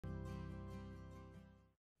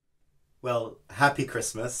Well, happy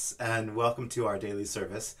Christmas and welcome to our daily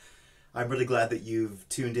service. I'm really glad that you've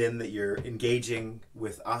tuned in, that you're engaging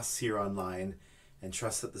with us here online, and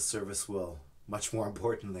trust that the service will, much more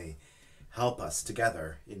importantly, help us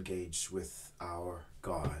together engage with our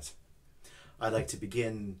God. I'd like to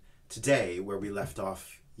begin today where we left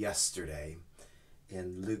off yesterday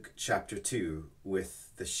in Luke chapter 2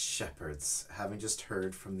 with the shepherds, having just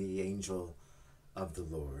heard from the angel of the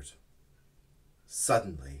Lord.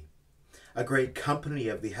 Suddenly, a great company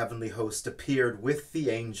of the heavenly host appeared with the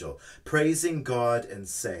angel, praising God and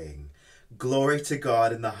saying, "Glory to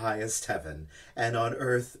God in the highest heaven, and on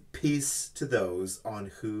earth peace to those on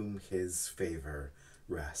whom his favor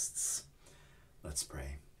rests." Let's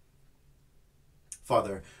pray.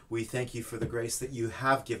 Father, we thank you for the grace that you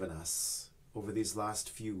have given us over these last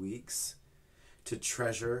few weeks to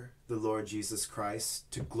treasure the Lord Jesus Christ,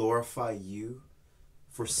 to glorify you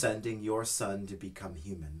for sending your Son to become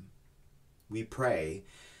human. We pray,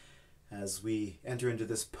 as we enter into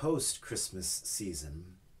this post-Christmas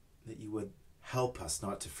season, that you would help us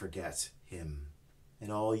not to forget him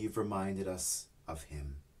and all you've reminded us of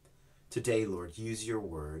him. Today, Lord, use your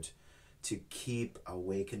word to keep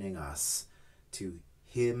awakening us to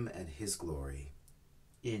him and his glory.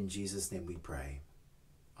 In Jesus' name we pray.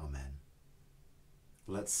 Amen.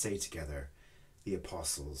 Let's say together the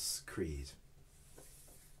Apostles' Creed.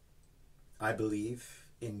 I believe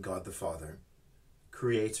in God the Father,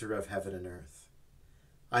 creator of heaven and earth.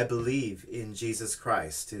 I believe in Jesus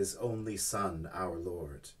Christ, his only Son, our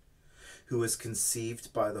Lord, who was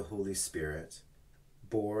conceived by the Holy Spirit,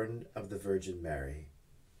 born of the Virgin Mary,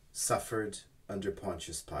 suffered under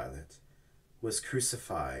Pontius Pilate, was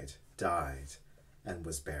crucified, died, and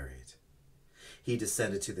was buried. He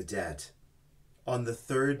descended to the dead. On the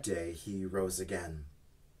third day he rose again.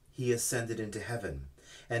 He ascended into heaven,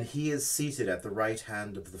 and he is seated at the right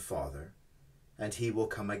hand of the Father, and he will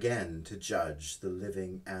come again to judge the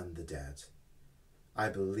living and the dead. I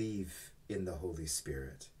believe in the Holy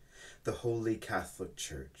Spirit, the Holy Catholic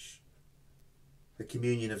Church, the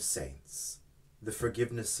communion of saints, the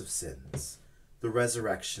forgiveness of sins, the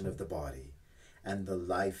resurrection of the body, and the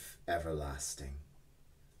life everlasting.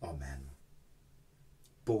 Amen.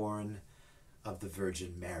 Born of the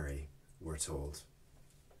Virgin Mary, we're told.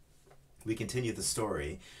 We continue the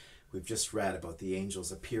story. We've just read about the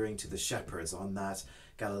angels appearing to the shepherds on that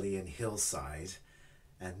Galilean hillside.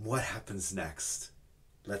 And what happens next?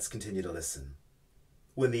 Let's continue to listen.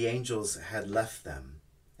 When the angels had left them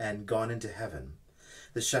and gone into heaven,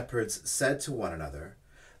 the shepherds said to one another,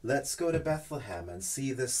 "Let's go to Bethlehem and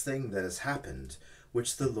see this thing that has happened,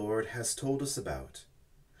 which the Lord has told us about."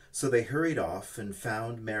 So they hurried off and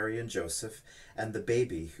found Mary and Joseph and the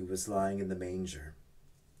baby who was lying in the manger.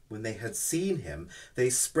 When they had seen him, they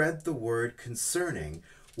spread the word concerning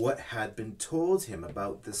what had been told him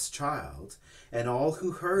about this child, and all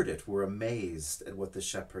who heard it were amazed at what the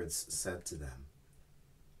shepherds said to them.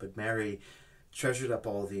 But Mary treasured up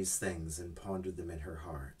all these things and pondered them in her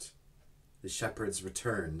heart. The shepherds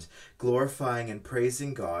returned, glorifying and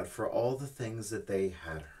praising God for all the things that they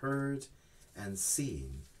had heard and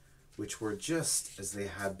seen, which were just as they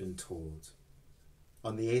had been told.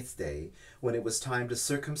 On the 8th day, when it was time to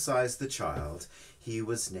circumcise the child, he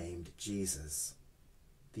was named Jesus,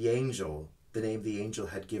 the name the angel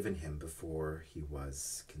had given him before he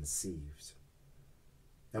was conceived.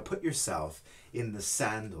 Now put yourself in the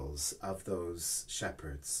sandals of those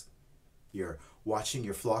shepherds. You're watching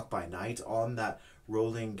your flock by night on that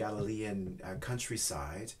rolling Galilean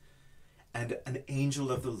countryside, and an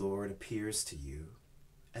angel of the Lord appears to you,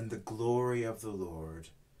 and the glory of the Lord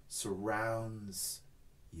surrounds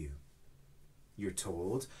you. You're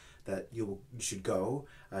told that you should go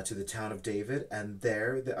to the town of David, and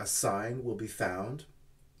there a sign will be found.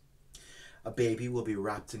 A baby will be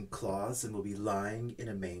wrapped in cloths and will be lying in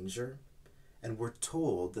a manger. And we're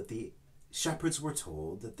told that the shepherds were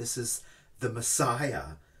told that this is the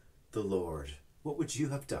Messiah, the Lord. What would you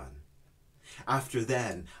have done? After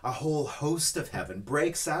then, a whole host of heaven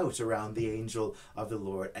breaks out around the angel of the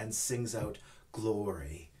Lord and sings out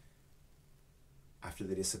glory. After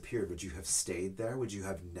they disappeared, would you have stayed there? Would you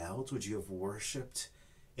have knelt? Would you have worshipped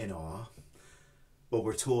in awe? Well,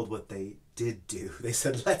 we're told what they did do. They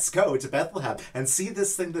said, "Let's go to Bethlehem and see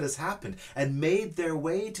this thing that has happened," and made their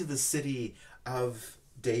way to the city of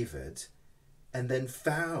David, and then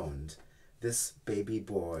found this baby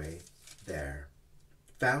boy there.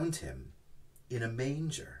 Found him in a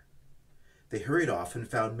manger. They hurried off and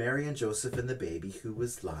found Mary and Joseph and the baby who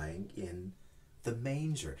was lying in the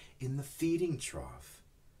manger, in the feeding trough.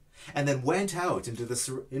 and then went out into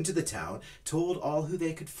the town, told all who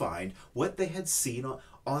they could find what they had seen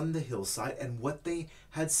on the hillside and what they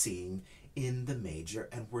had seen in the manger,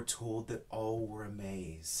 and were told that all were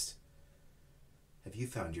amazed. Have you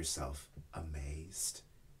found yourself amazed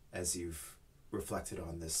as you've reflected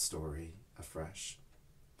on this story afresh?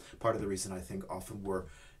 Part of the reason I think often we're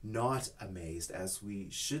not amazed as we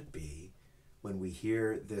should be when we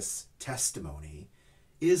hear this testimony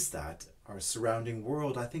is that our surrounding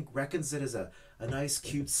world, I think, reckons it as a nice,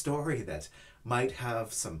 cute story that might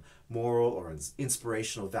have some moral or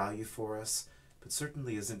inspirational value for us, but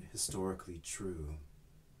certainly isn't historically true.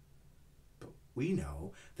 But we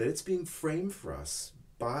know that it's being framed for us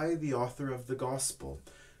by the author of the Gospel,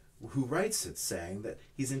 who writes it saying that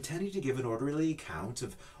he's intending to give an orderly account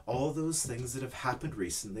of all those things that have happened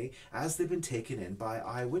recently as they've been taken in by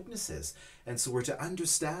eyewitnesses. And so we're to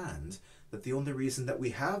understand that the only reason that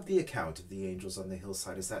we have the account of the angels on the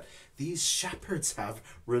hillside is that these shepherds have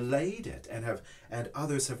relayed it, and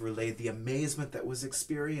others have relayed the amazement that was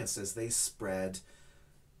experienced as they spread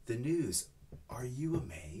the news. Are you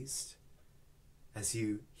amazed as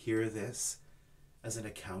you hear this as an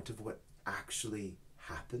account of what actually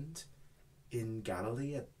happened in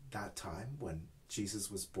Galilee at that time when Jesus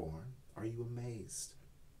was born? Are you amazed?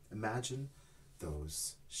 Imagine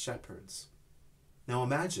those shepherds. Now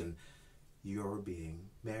imagine you're being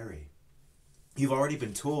Mary. You've already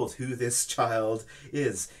been told who this child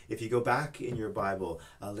is. If you go back in your Bible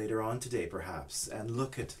later on today perhaps and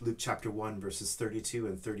look at Luke chapter 1 verses 32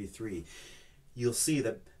 and 33, you'll see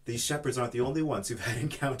that these shepherds aren't the only ones who've had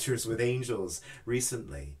encounters with angels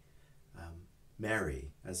recently. Mary,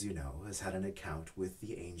 as you know, has had an account with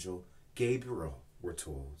the angel Gabriel, we're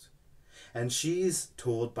told. And she's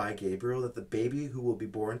told by Gabriel that the baby who will be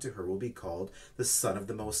born to her will be called the Son of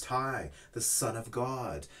the Most High, the Son of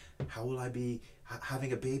God. How will I be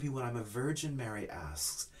having a baby when I'm a virgin, Mary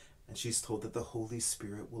asks. And she's told that the Holy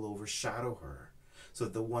Spirit will overshadow her, so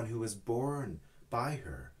that the one who is born by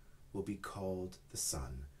her will be called the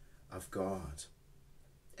Son of God.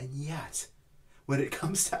 And yet, when it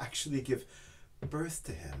comes to actually give birth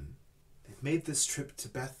to him, they've made this trip to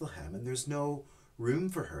Bethlehem, and there's no room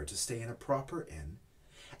for her to stay in a proper inn,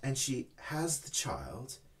 and she has the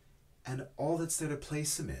child, and all that's there to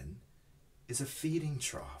place him in is a feeding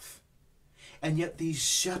trough. And yet these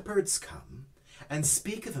shepherds come and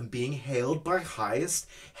speak of him being hailed by highest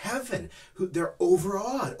heaven, who they're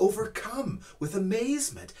overawed, overcome with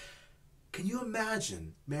amazement. Can you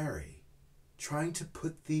imagine Mary trying to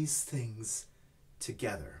put these things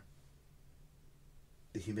together?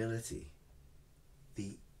 The humility,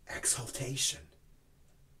 the exaltation,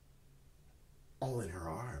 all in her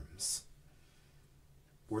arms.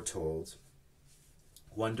 We're told,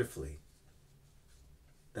 wonderfully,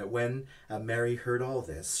 that when Mary heard all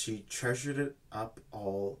this, she treasured it up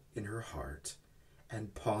all in her heart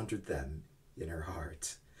and pondered them in her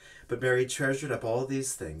heart. But Mary treasured up all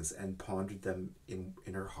these things and pondered them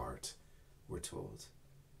in her heart, we're told.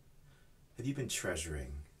 Have you been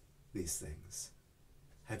treasuring these things?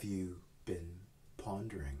 Have you been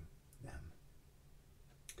pondering them?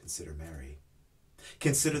 Consider Mary.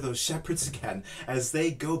 Consider those shepherds again as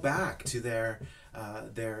they go back to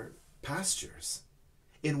their pastures.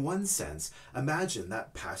 In one sense, imagine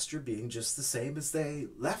that pasture being just the same as they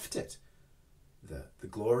left it. The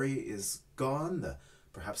glory is gone.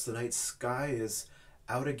 Perhaps the night sky is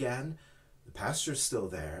out again. The pasture's still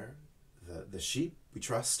there. The sheep we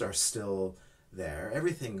trust are still there.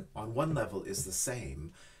 Everything on one level is the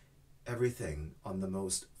same. Everything on the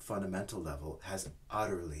most fundamental level has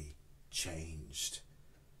utterly changed.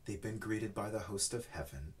 They've been greeted by the host of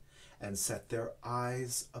heaven and set their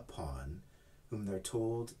eyes upon whom they're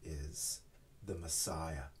told is the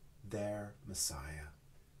Messiah, their Messiah.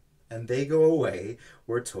 And they go away,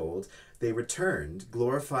 we're told. They returned,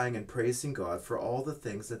 glorifying and praising God for all the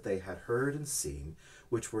things that they had heard and seen,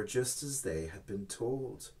 which were just as they had been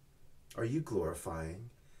told. Are you glorifying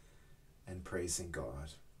and praising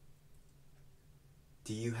God?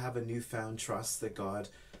 Do you have a newfound trust that God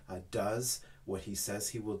does what he says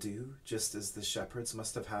he will do, just as the shepherds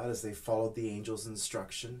must have had as they followed the angel's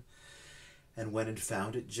instruction and went and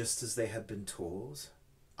found it just as they had been told,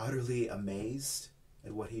 utterly amazed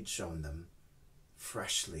at what he'd shown them,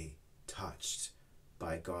 freshly touched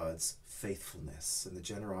by God's faithfulness and the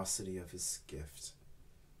generosity of his gift?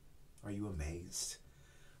 Are you amazed?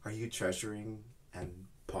 Are you treasuring and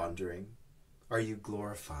pondering? Are you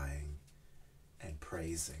glorifying and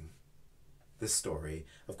praising? This story,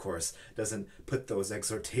 of course, doesn't put those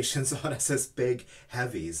exhortations on us as big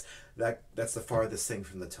heavies. That's the farthest thing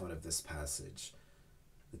from the tone of this passage.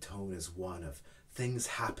 The tone is one of things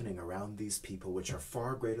happening around these people which are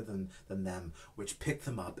far greater than them, which pick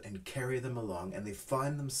them up and carry them along, and they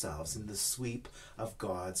find themselves in the sweep of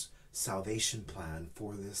God's salvation plan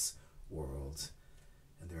for this world.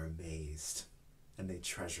 And they're amazed, and they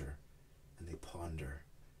treasure, and they ponder,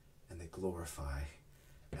 and they glorify,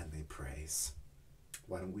 and they praise.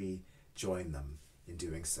 Why don't we join them in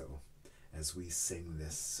doing so as we sing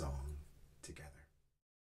this song together?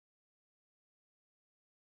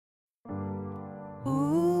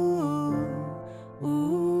 Ooh,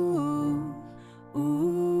 ooh, ooh,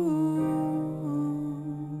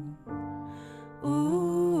 ooh,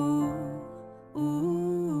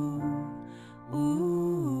 ooh, ooh.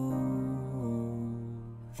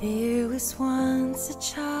 There was once a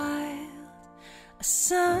child, a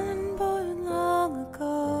son born long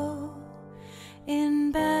ago,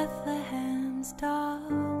 in Bethlehem's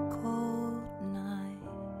dark cold night.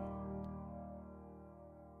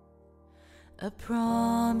 A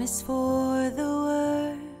promise for the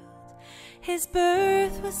world, his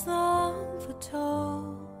birth was long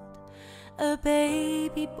foretold, a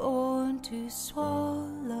baby born to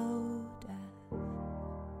swallow death.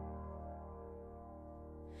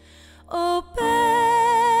 Oh,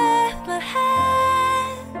 Bethlehem,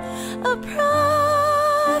 a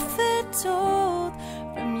prophet told,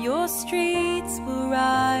 from your streets will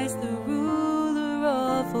rise the ruler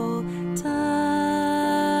of all time.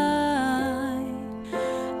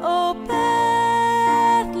 Oh,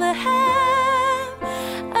 Bethlehem,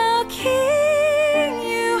 our King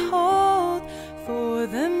you hold, for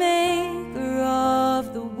the Maker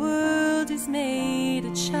of the world is made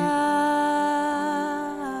a child.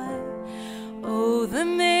 Oh, the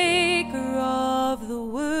Maker of the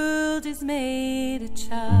world is made a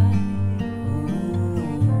child.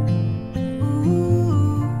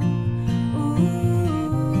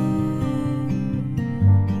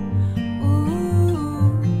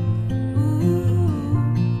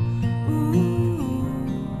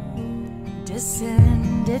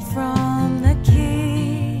 Descended from the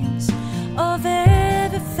kings of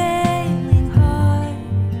ever failing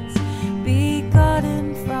hearts,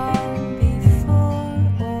 begotten from before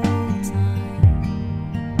all time.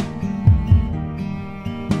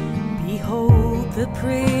 Behold the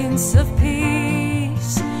Prince of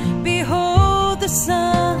Peace, behold the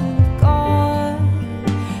Son of God,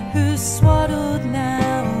 who swaddled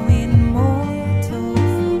now in mortal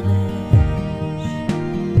flesh.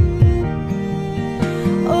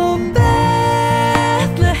 Oh,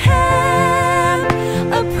 Bethlehem,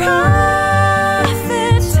 a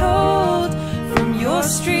prophet told, from your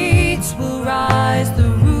streets will rise the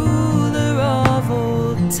ruler of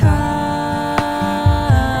all time.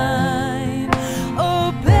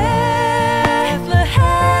 Oh, Bethlehem,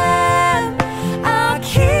 our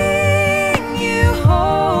King you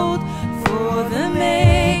hold, for the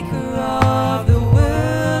Maker of the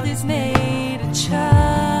world is made a child.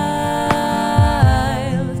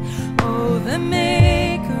 Oh, the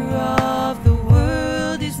Maker of the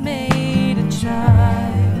world is made a child.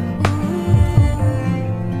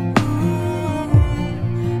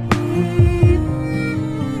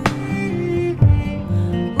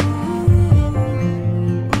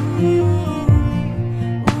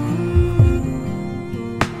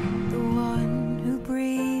 The one who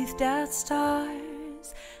breathed out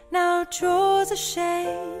stars now draws a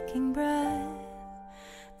shaking breath.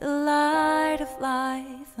 The light of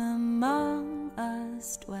life among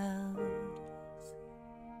us dwells.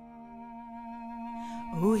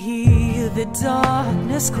 Oh, hear the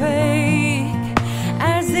darkness quake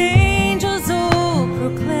as angels all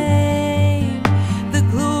proclaim the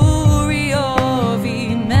glory of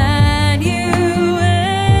Emmanuel.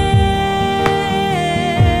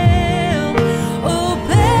 Oh,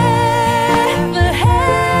 Bethlehem,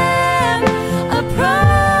 a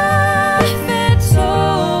prophet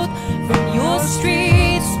told, from your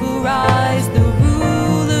streets will rise the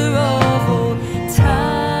ruler of all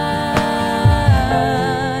time.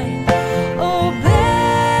 Oh,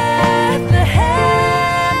 Bethlehem,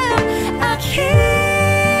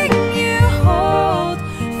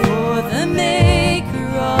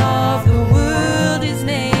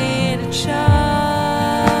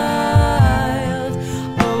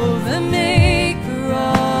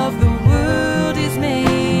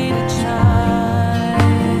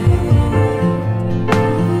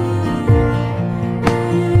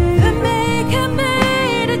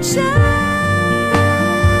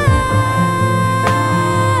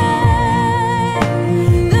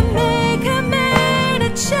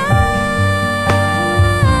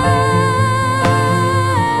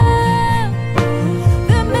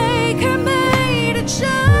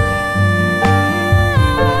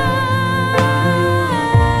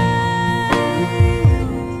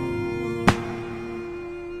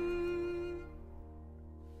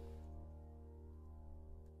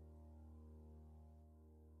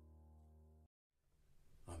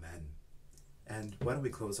 And why don't we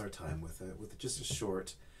close our time with just a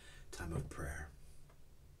short time of prayer.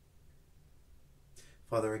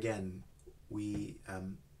 Father, again, we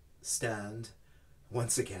stand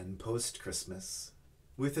once again post-Christmas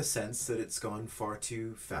with a sense that it's gone far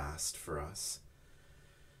too fast for us.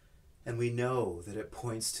 And we know that it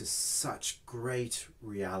points to such great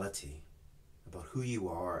reality about who you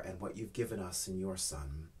are and what you've given us in your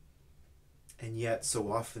Son. And yet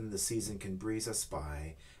so often the season can breeze us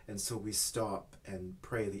by, and so we stop and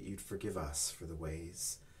pray that you'd forgive us for the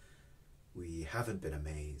ways we haven't been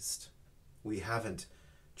amazed, we haven't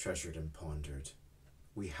treasured and pondered,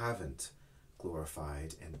 we haven't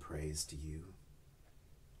glorified and praised you.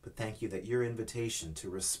 But thank you that your invitation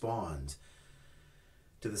to respond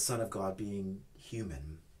to the Son of God being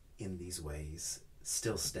human in these ways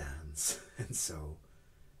still stands. And so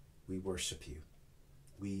we worship you.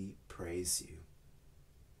 We praise you.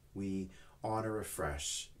 We honor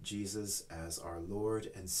afresh Jesus as our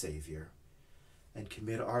Lord and Savior, and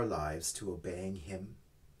commit our lives to obeying him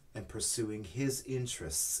and pursuing his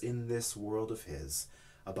interests in this world of his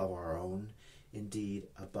above our own, indeed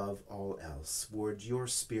above all else. Would your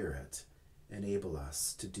Spirit enable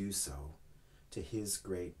us to do so to his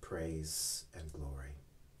great praise and glory.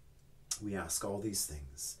 We ask all these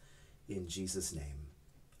things in Jesus' name.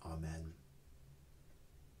 Amen.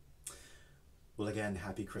 Well, again,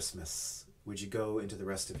 happy Christmas. Would you go into the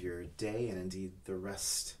rest of your day and indeed the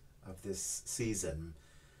rest of this season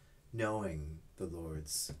knowing the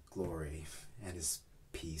Lord's glory and his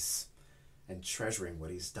peace and treasuring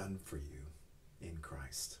what he's done for you in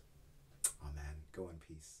Christ. Amen. Go in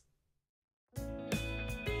peace.